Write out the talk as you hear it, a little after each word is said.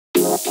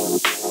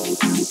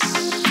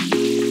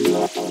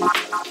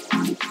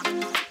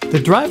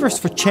The drivers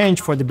for change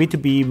for the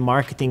B2B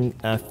marketing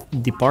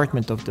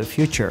department of the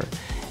future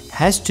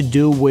has to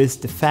do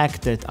with the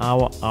fact that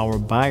our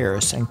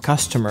buyers and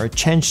customers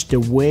change the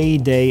way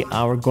they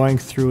are going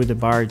through the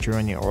buyer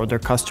journey or their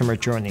customer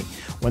journey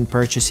when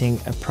purchasing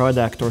a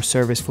product or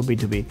service for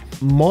B2B.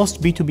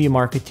 Most B2B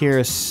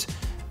marketeers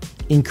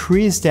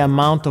increase the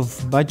amount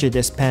of budget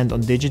they spend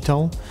on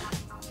digital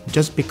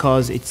just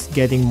because it's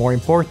getting more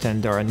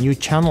important. There are new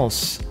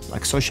channels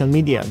like social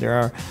media. There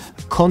are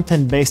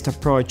content-based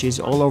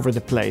approaches all over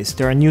the place.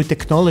 There are new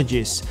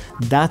technologies.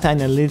 Data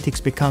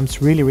analytics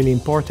becomes really, really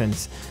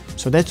important.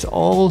 So that's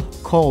all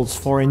calls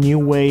for a new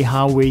way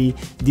how we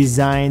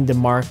design the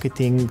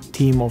marketing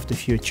team of the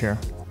future.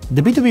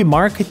 The B2B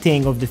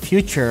marketing of the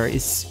future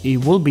it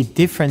will be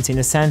different in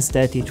a sense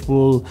that it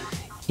will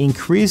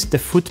increase the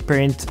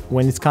footprint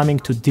when it's coming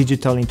to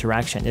digital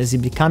interaction. As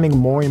it's becoming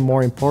more and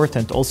more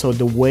important, also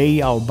the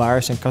way our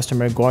buyers and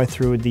customers go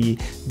through the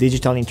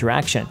digital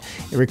interaction.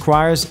 It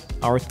requires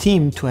our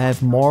team to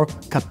have more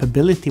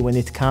capability when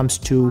it comes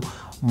to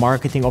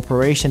marketing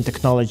operation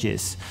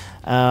technologies,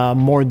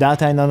 more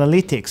data and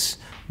analytics,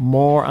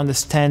 more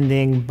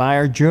understanding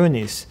buyer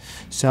journeys.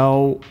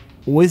 So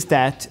with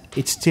that,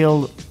 it's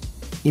still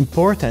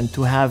important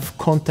to have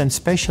content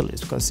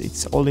specialists because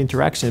it's all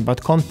interaction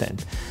about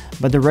content.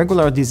 But the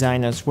regular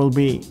designers will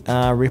be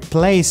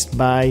replaced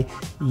by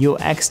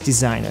UX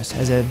designers,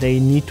 as they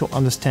need to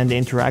understand the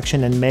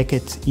interaction and make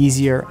it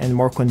easier and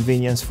more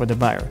convenient for the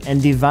buyer.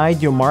 And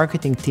divide your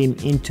marketing team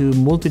into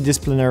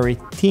multidisciplinary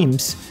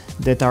teams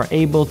that are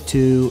able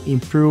to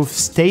improve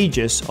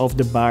stages of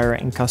the buyer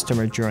and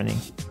customer journey.